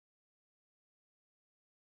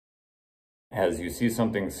As you see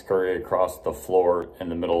something scurry across the floor in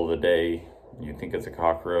the middle of the day, you think it's a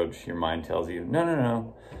cockroach, your mind tells you, no, no,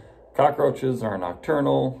 no. Cockroaches are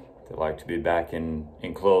nocturnal. They like to be back in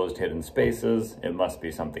enclosed, hidden spaces. It must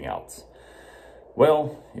be something else.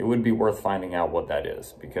 Well, it would be worth finding out what that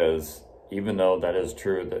is, because even though that is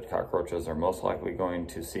true that cockroaches are most likely going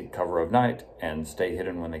to seek cover of night and stay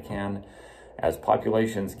hidden when they can, as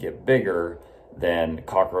populations get bigger, then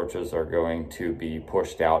cockroaches are going to be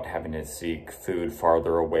pushed out, having to seek food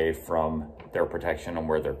farther away from their protection and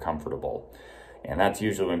where they're comfortable. And that's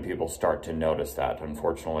usually when people start to notice that.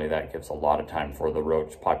 Unfortunately, that gives a lot of time for the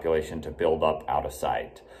roach population to build up out of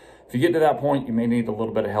sight. If you get to that point, you may need a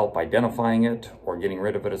little bit of help identifying it or getting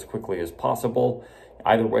rid of it as quickly as possible.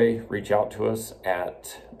 Either way, reach out to us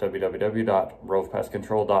at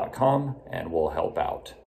www.rovepestcontrol.com and we'll help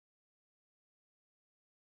out.